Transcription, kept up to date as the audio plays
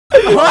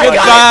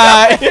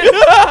Goodbye.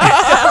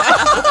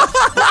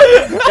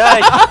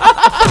 Guys.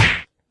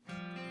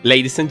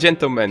 Ladies and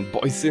gentlemen,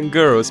 boys and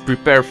girls,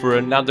 prepare for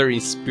another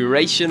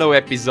inspirational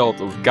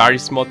episode of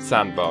GMOD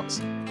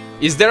Sandbox.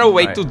 Is there a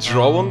way to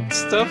draw on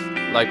stuff?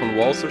 Like on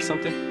walls or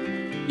something?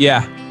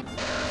 Yeah.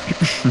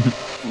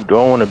 You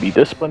don't want to be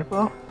this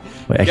Spongebob?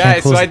 Wait,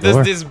 guys, why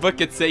does this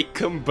bucket say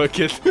 "come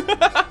bucket"? Who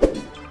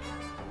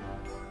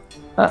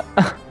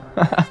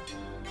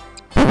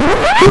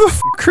the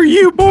f are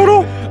you,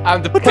 Boodle?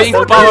 I'm the pink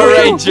Power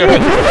Ranger.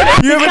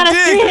 You have a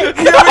dick!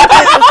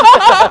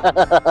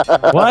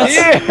 What?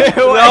 Yeah,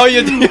 No,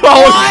 you don't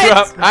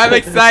drop. I'm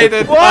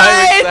excited.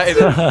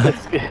 I'm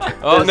excited.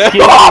 Oh no!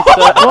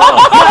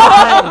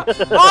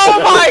 Oh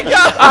my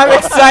god! I'm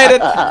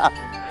excited.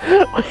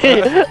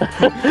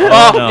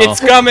 Oh, no. It's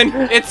coming!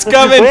 It's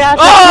coming!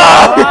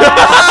 Oh!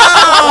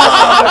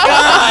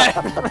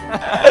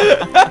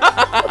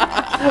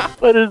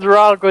 What is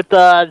wrong with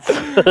us?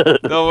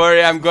 Don't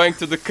worry, I'm going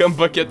to the cum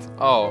bucket.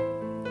 Oh,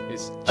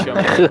 he's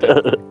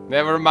jumping.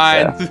 Never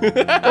mind.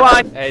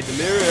 What? Hey,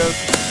 delirious.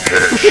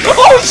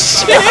 Oh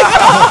shit!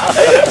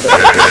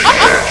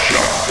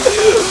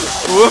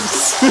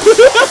 Whoops.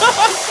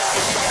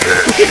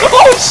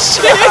 Oh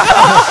shit!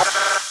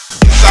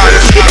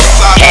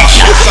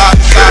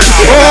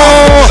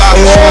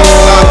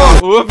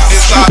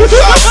 Whoops.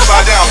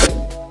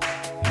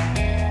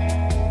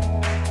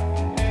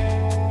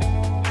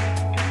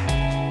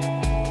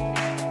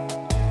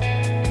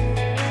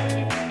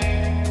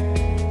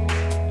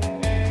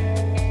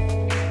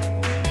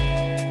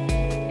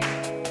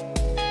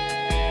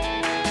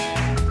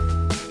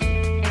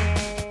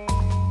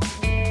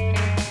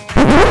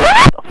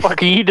 What the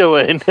fuck are you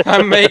doing?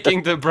 I'm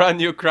making the brand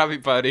new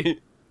Krabby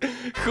Patty.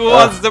 Who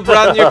wants the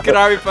brand new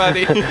Krabby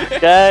Patty?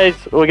 Guys,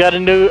 we got a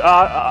new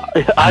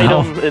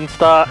item in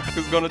stock.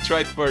 Who's gonna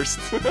try it first?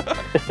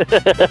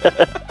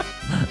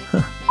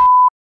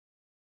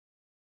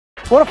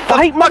 Wanna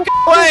fight, my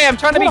Way, I'm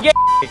trying to be gay.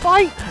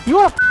 fight? You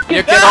wanna fucking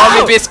You can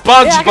only be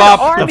SpongeBob. Yeah, I got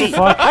an army.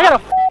 I got a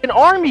fucking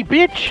army,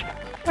 bitch.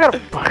 I got a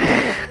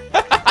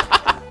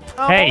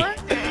Hey!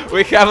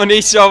 We have an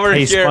issue over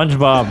Hey, here.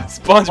 SpongeBob.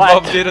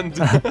 SpongeBob What? didn't.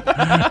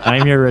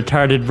 I'm your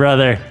retarded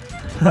brother.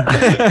 God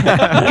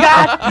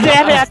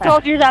damn it! I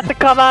told you not to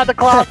come out of the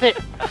closet.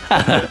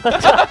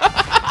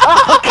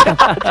 Oh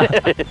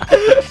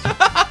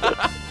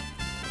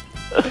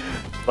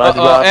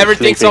God!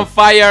 Everything's on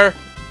fire.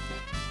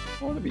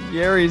 I want to be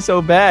Gary so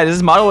bad. This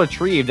is model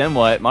retrieved. Then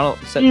what? Model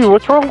set. You,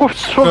 what's wrong with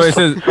So it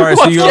says, all right.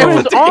 So What's you wrong go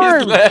with his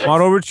arm?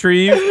 model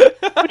retrieve.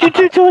 What'd you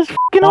do to his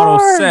fucking Model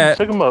arm? set.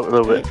 Took him up a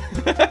little bit.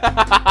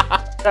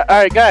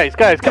 Alright, guys,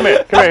 come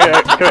here. Come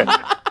here.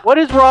 What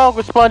is wrong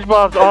with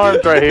SpongeBob's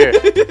arms right here?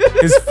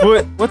 His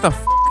foot. What the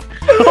f?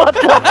 What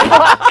the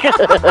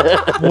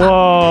fuck?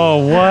 Whoa,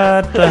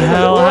 what the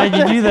hell? How'd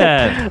you do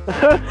that?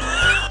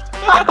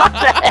 What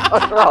the hell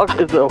is wrong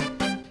with him?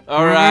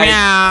 Alright,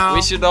 Meow.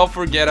 we should all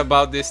forget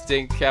about this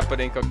thing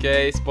happening,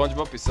 okay?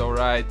 SpongeBob is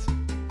alright.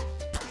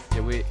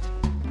 Here we...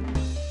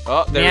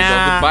 Oh, there we go.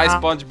 Goodbye,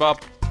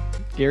 SpongeBob.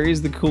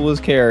 Gary's the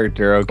coolest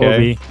character.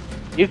 Okay. Kobe.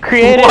 You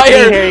created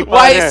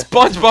Why is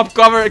SpongeBob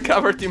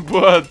covered in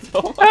blood?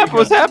 Oh my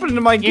What's God. happening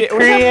to my? You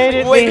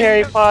created me,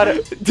 Harry Potter.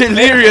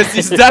 Delirious,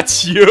 is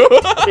that you?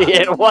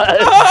 It was.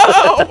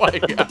 Oh my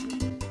God.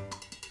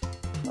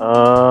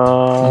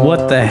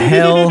 What the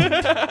hell?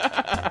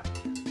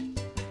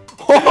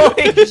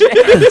 Holy shit!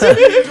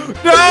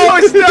 No!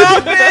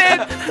 Stop it!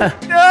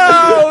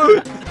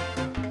 No!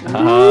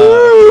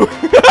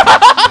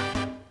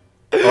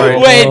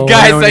 Wait, Oh,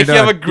 guys, I know when I you're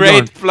have a done. Keep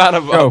great plan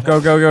about Go!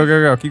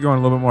 Keep going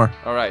a little bit more.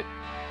 Alright.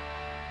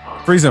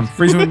 Freeze him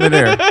in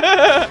midair.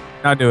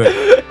 Now do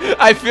it.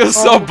 I feel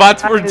so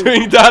bad for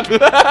doing that.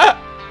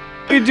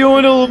 What are you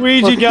doing to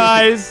Luigi,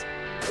 guys?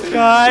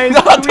 Guys,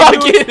 No,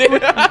 don't get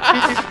it.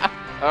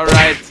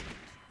 Alright.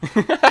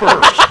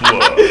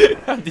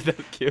 How did I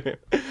kill him?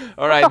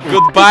 Alright,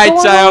 goodbye,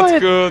 going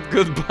childhood.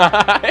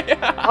 Goodbye.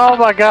 Oh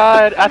my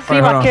God! I see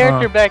Hold my on,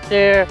 character back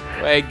there.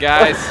 Wait,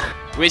 guys.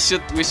 We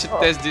should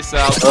test this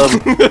out.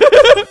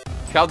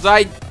 How do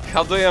I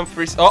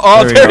unfreeze?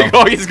 Oh, there we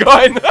go. He's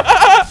going.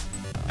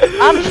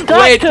 I'm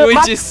stuck Wait, to Luigi,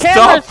 my camera's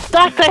stop.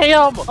 stuck to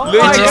him.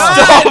 Luigi, God.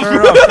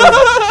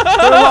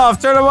 stop.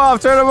 Turn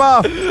him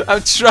off!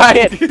 I'm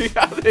trying.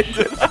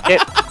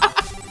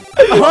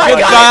 Oh my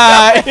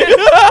God. Goodbye.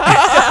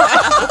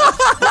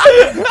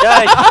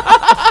 Guys,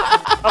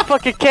 my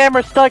fucking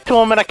camera's stuck to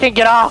him and I can't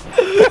get off.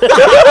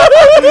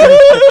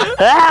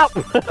 Help!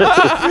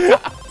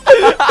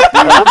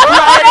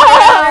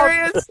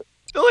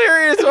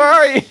 Delirious, where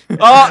are you?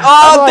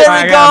 Oh, there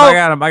we go. I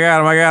got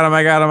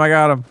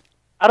him.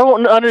 I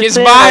don't understand. He's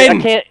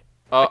mine.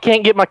 I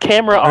can't get my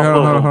camera off.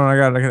 Hold on, I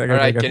got it.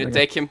 Alright, can you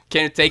take him?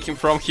 Can you take him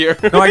from here?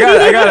 No, I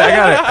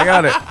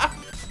got it.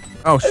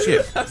 Oh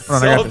shit.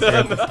 Hold on, I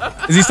got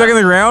this. Is he stuck in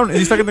the ground? Yeah,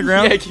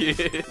 he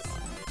is.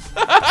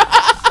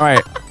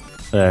 Alright.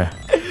 There.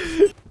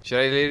 Should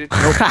I lead it?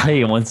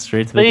 He went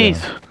straight to the Please.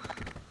 ground.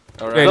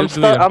 Alright.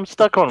 I'm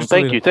stuck on him.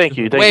 Thank you.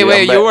 Wait,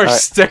 I'm you were back.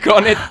 stuck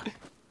on it?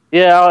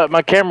 Yeah,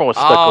 my camera was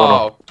stuck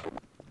on him.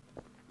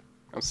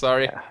 I'm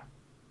sorry.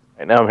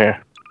 Right, now I'm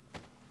here.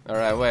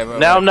 Alright, wait.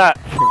 Now I'm not.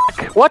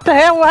 What the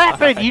hell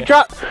happened? You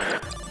dropped.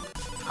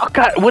 Oh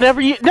God!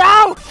 Whatever you.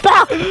 No!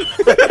 Stop!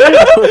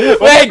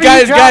 Wait,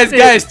 guys,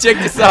 check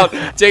this out.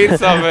 Check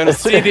this out, man.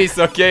 See this,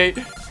 okay?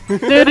 As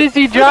soon as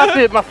you drop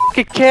it, my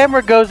fucking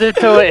camera goes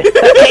into it.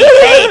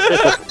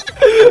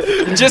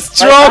 Just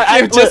stroke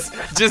him. Just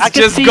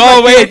go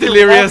away,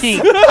 Delirious.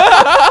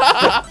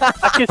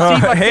 I can see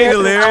my Hey,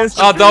 Delirious.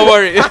 Oh, don't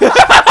worry.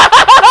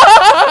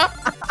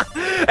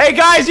 Hey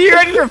guys, are you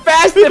ready for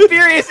Fast and the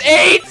Furious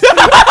 8?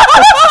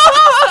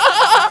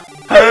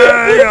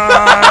 Hey,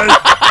 guys.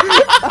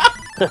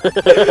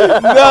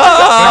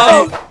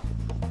 No!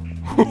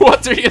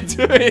 What are you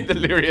doing,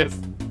 Delirious?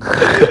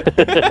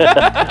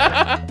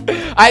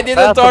 I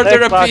didn't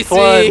order a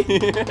PC.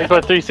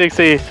 Xbox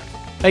 360.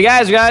 Hey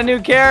guys, we got a new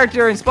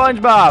character in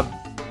Spongebob.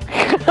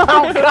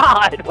 Oh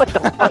God! What the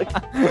fuck?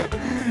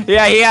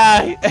 Yeah,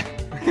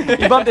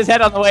 he bumped his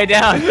head on the way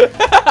down.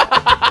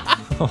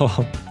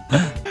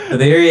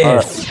 There he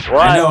is.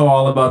 What? I know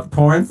all about the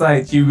porn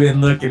sites you've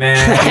been looking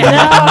at.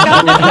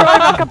 No, destroy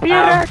my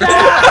computer!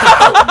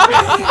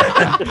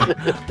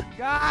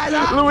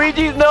 Guys,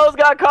 Luigi's nose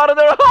got caught in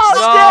their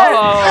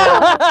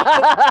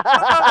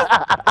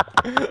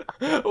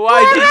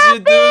Why did you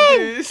do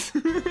this?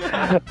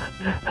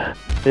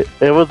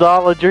 It was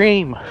all a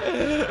dream.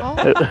 It was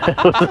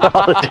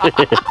all a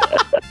dream.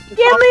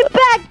 Give me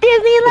back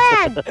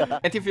Disneyland!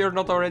 And if you're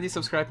not already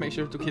subscribed, make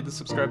sure to hit the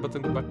subscribe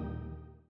button. Goodbye.